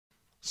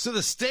So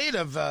the state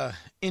of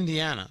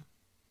Indiana,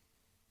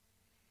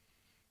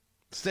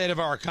 state of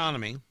our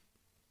economy,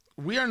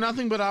 we are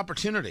nothing but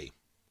opportunity.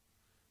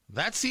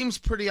 That seems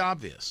pretty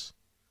obvious.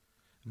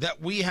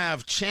 That we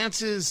have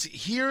chances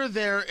here,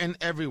 there, and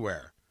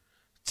everywhere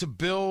to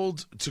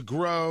build, to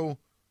grow,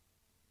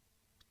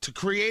 to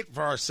create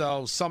for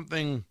ourselves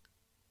something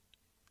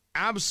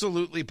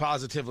absolutely,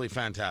 positively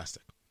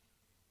fantastic.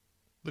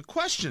 The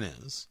question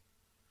is,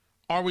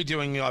 are we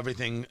doing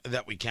everything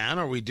that we can?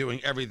 Are we doing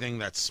everything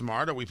that's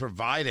smart? Are we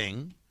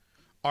providing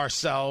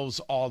ourselves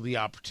all the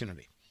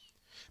opportunity?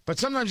 But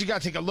sometimes you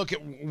got to take a look at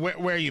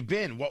where you've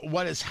been,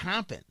 what has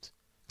happened.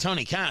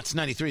 Tony Katz,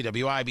 93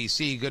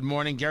 WIBC. Good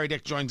morning. Gary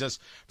Dick joins us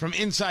from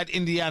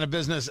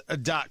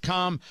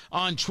InsideIndianaBusiness.com,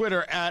 on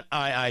Twitter at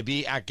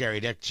IIB, at Gary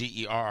Dick,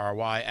 Gerry,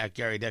 at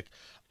Gary Dick,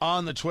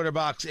 on the Twitter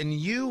box. And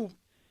you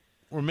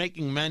were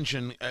making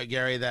mention,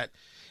 Gary, that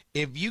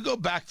if you go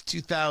back to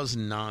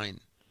 2009,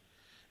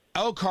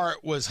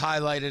 Elkhart was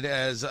highlighted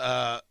as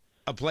a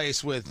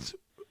place with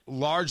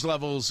large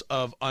levels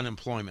of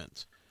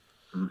unemployment.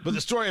 But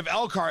the story of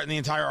Elkhart and the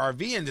entire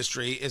RV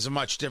industry is a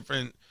much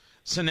different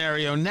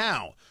scenario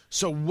now.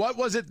 So what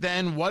was it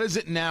then? What is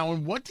it now?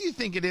 And what do you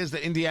think it is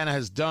that Indiana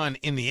has done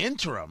in the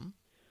interim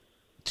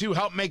to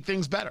help make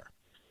things better?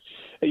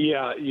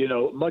 Yeah,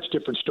 much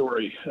different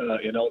story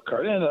in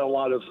Elkhart and a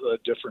lot of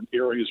different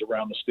areas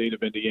around the state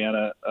of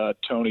Indiana.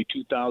 Tony,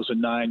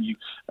 2009, you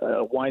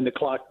wind the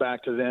clock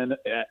back to then.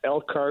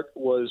 Elkhart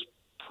was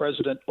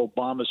President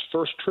Obama's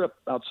first trip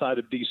outside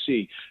of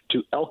D.C.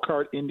 to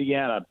Elkhart,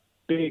 Indiana.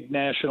 Big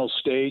national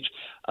stage.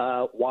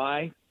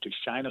 Why? To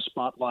shine a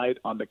spotlight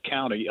on the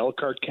county,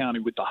 Elkhart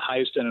County, with the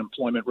highest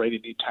unemployment rate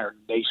in the entire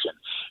nation.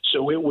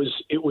 So it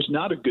was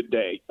not a good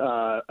day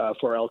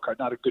for Elkhart,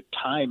 not a good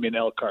time in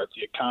Elkhart.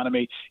 The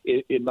economy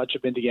in much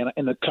of Indiana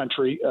and the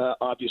country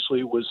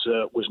obviously was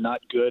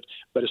not good,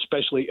 but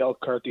especially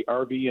Elkhart, the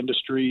RV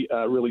industry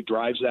really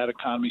drives that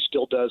economy,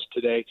 still does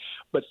today.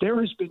 But there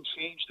has been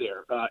change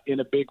there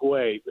in a big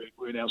way.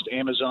 We announced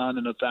Amazon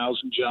and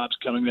 1,000 jobs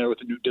coming there with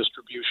a new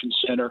distribution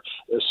center.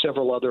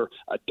 Several other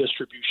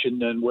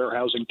distribution and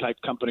warehousing type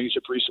companies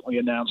have recently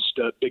announced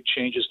big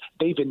changes.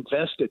 They've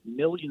invested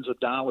millions of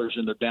dollars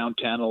in their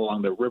downtown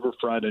along the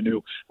riverfront. A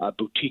new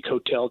boutique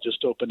hotel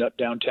just opened up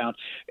downtown.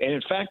 And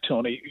in fact,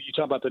 Tony, you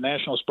talk about the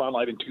national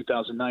spotlight in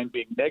 2009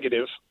 being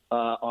negative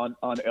on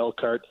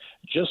Elkhart.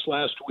 Just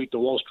last week, the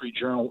Wall Street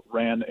Journal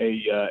ran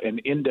an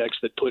index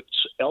that puts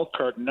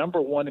Elkhart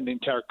number one in the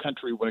entire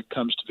country when it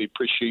comes to the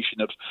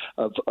appreciation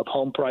of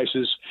home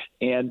prices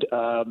and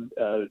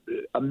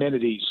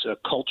amenities,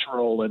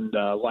 cultural and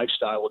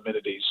lifestyle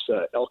amenities.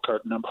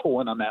 Elkhart number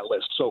one on that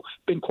list. So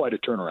been quite a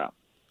turnaround.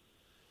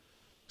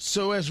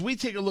 So as we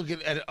take a look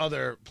at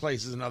other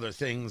places and other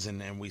things,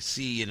 and we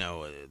see,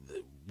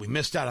 we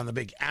missed out on the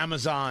big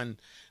Amazon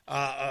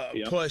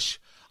push.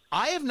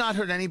 I have not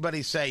heard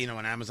anybody say,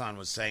 when Amazon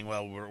was saying,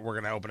 well, we're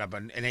going to open up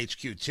an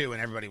HQ too, and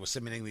everybody was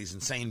submitting these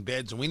insane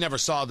bids, and we never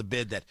saw the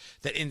bid that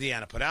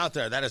Indiana put out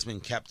there. That has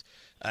been kept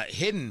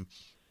hidden.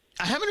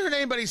 I haven't heard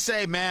anybody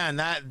say, man,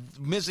 that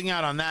missing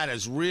out on that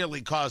has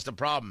really caused a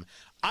problem.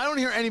 I don't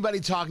hear anybody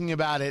talking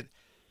about it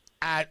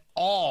at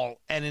all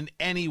and in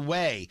any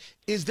way.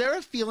 Is there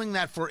a feeling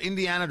that for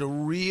Indiana to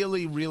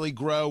really, really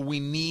grow,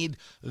 we need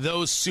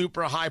those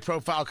super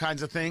high-profile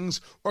kinds of things?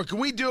 Or can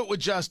we do it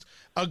with just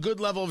a good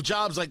level of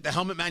jobs like the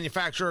helmet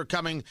manufacturer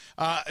coming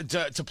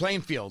to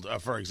Plainfield,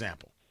 for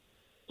example?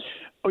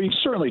 Oh, you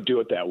certainly do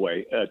it that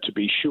way, to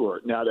be sure.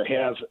 Now, to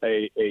have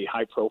a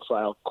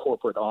high-profile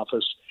corporate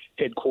office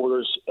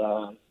headquarters,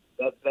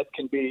 that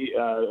can be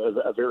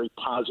a very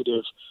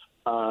positive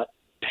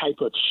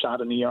type of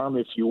shot in the arm,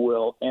 if you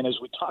will. And as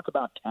we talk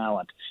about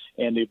talent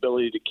and the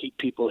ability to keep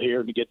people here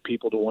and to get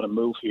people to want to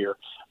move here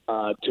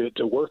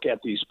to work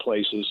at these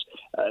places,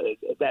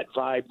 that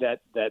vibe,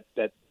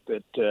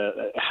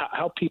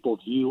 how people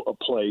view a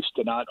place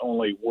to not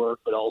only work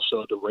but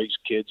also to raise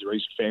kids,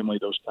 raise a family,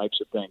 those types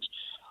of things,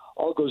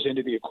 all goes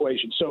into the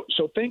equation. So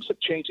things have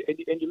changed.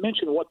 And you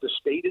mentioned what the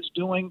state is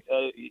doing.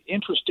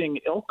 Interesting,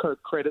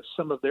 Elkhart credits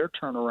some of their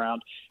turnaround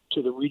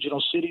to the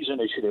Regional Cities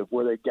Initiative,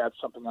 where they've got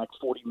something like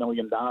 $40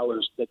 million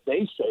that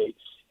they say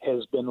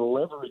has been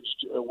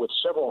leveraged with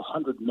several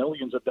hundred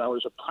millions of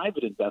dollars of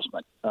private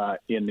investment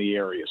in the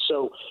area.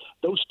 So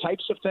those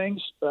types of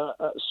things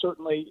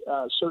certainly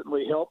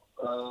help.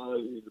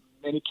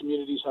 Many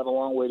communities have a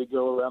long way to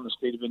go around the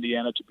state of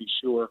Indiana, to be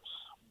sure.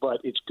 But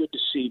it's good to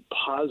see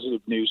positive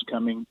news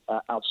coming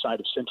outside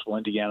of central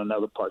Indiana and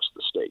other parts of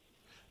the state.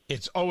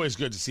 It's always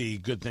good to see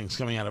good things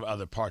coming out of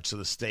other parts of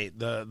the state.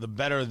 The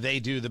better they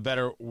do, the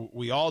better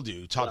we all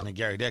do. Talking to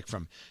Gary Dick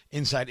from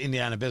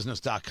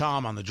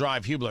InsideIndianaBusiness.com on the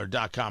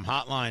DriveHubler.com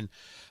hotline.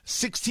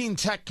 16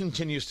 Tech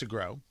continues to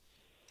grow.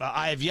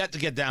 I have yet to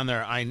get down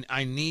there.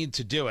 I need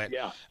to do it.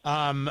 Yeah.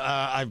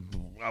 I've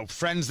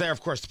friends there,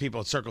 of course, the people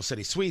at Circle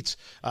City Suites.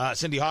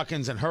 Cindy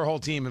Hawkins and her whole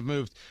team have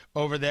moved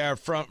over there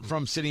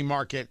from City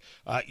Market.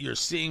 You're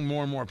seeing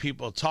more and more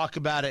people talk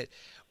about it.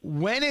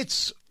 When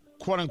it's,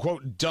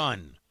 quote-unquote,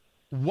 done,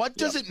 What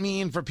does it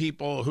mean for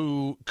people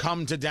who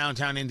come to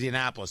downtown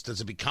Indianapolis?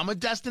 Does it become a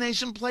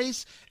destination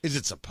place? Is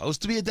it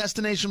supposed to be a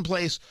destination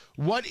place?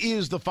 What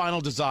is the final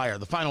desire,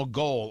 the final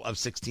goal of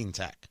 16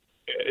 Tech?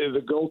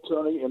 The goal,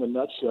 Tony, in a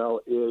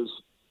nutshell, is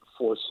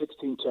for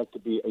 16 Tech to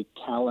be a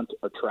talent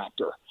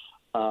attractor,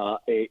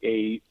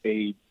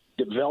 a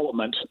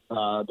development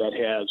that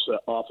has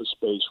office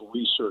space,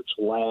 research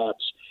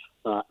labs,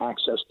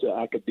 access to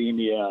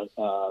academia,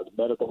 the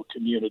medical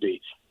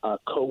community,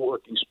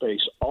 co-working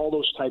space, all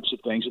those types of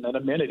things, and then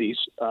amenities,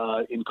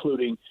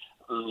 including,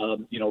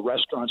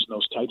 restaurants and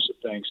those types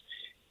of things.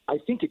 I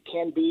think it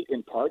can be,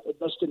 in part, a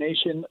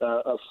destination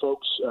of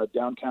folks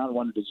downtown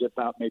wanting to zip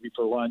out maybe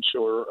for lunch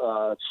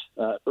or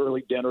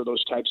early dinner,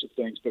 those types of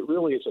things. But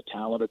really, it's a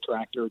talent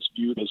attractor. It's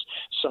viewed as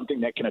something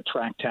that can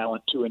attract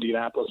talent to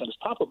Indianapolis. And it's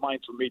top of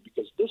mind for me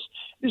because this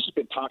has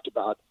been talked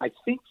about, I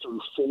think,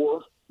 through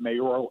 4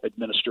 mayoral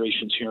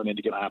administrations here in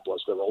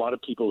Indianapolis. There were a lot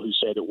of people who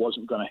said it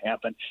wasn't going to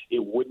happen.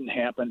 It wouldn't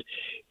happen.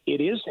 It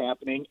is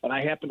happening, and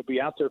I happened to be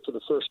out there for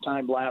the first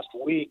time last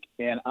week,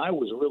 and I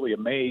was really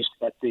amazed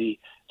at the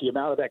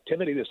amount of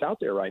activity that's out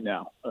there right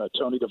now,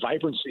 Tony, the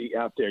vibrancy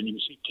out there, and you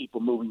can see people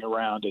moving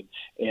around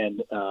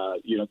and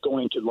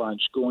going to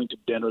lunch, going to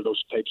dinner,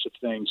 those types of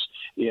things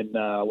in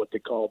what they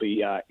call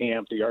the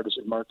AMP, the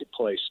Artisan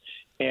Marketplace,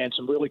 and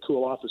some really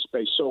cool office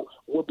space. So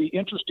it will be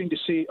interesting to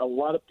see a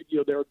lot of,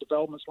 there are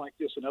developments like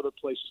this in other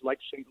places like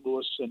St.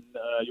 Louis and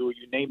you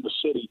name the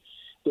city.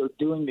 They're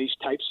doing these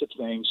types of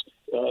things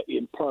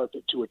in part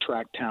to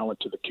attract talent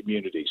to the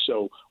community.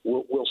 So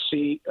we'll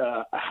see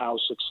how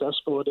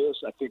successful it is.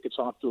 I think it's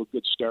off to a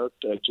good start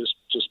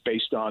just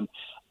based on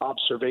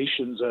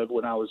observations of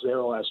when I was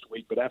there last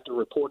week. But after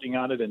reporting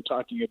on it and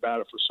talking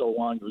about it for so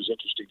long, it was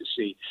interesting to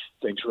see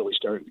things really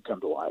starting to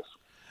come to life.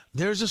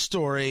 There's a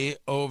story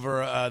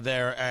over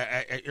there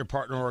at your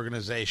partner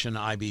organization,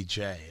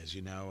 IBJ. As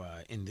you know,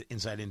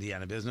 Inside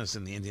Indiana Business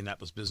and the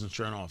Indianapolis Business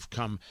Journal have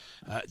come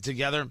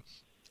together.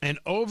 And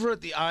over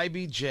at the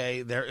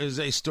IBJ, there is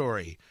a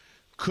story.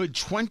 Could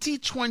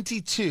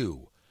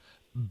 2022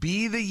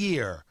 be the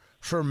year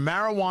for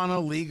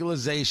marijuana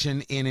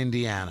legalization in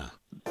Indiana?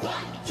 1,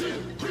 2,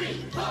 3,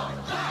 4,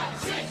 5,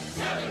 6,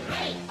 7,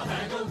 8. A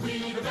bag of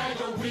weed, a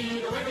bag of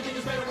weed. Oh, everything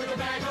is better with a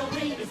bag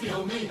of weed. It's the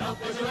only help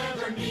that you'll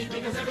ever need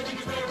because everything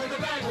is better with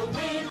a bag of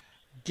weed.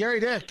 Gary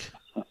Dick.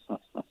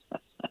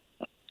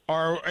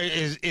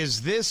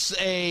 Is this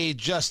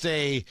just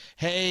a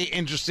hey,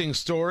 interesting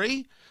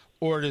story?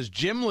 Or does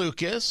Jim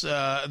Lucas,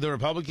 the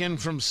Republican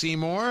from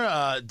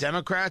Seymour,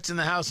 Democrats in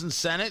the House and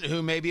Senate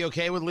who may be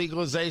okay with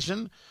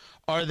legalization,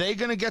 are they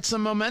going to get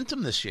some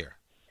momentum this year?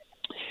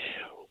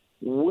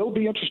 Will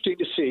be interesting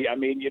to see. I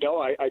mean,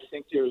 I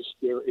think there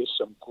is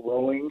some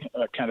growing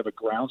kind of a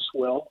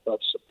groundswell of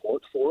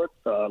support for it.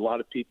 A lot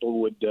of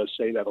people would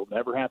say that'll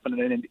never happen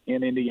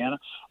in Indiana.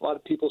 A lot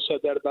of people said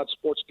that about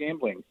sports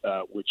gambling,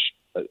 which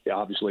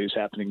obviously is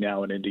happening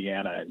now in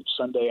Indiana, and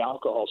Sunday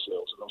alcohol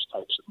sales and those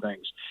types of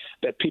things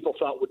that people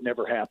thought would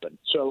never happen.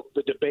 So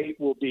the debate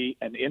will be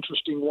an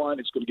interesting one.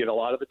 It's going to get a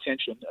lot of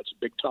attention. That's a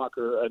big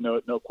talker,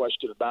 no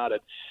question about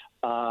it.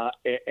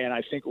 And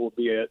I think it will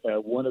be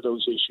one of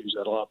those issues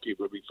that a lot of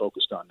people will be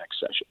focused on next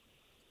session.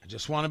 I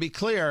just want to be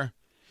clear.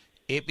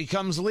 It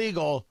becomes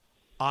legal.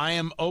 I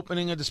am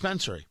opening a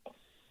dispensary.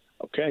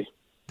 Okay.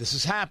 This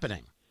is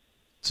happening.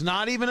 It's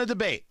not even a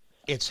debate.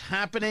 It's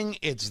happening.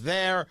 It's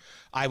there.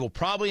 I will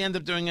probably end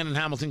up doing it in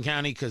Hamilton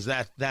County because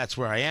that's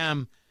where I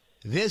am.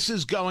 This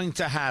is going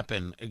to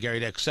happen, Gary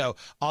Dick. So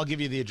I'll give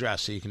you the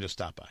address so you can just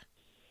stop by.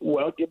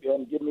 Well, give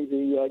me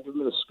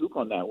the scoop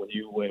on that when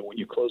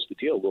you close the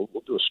deal. We'll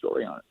do a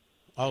story on it.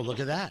 Oh, look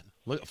at that!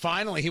 Look,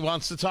 finally he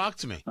wants to talk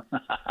to me.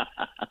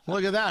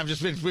 Look at that!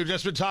 We've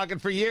just been talking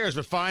for years,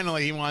 but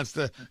finally he wants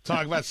to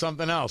talk about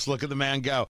something else. Look at the man go.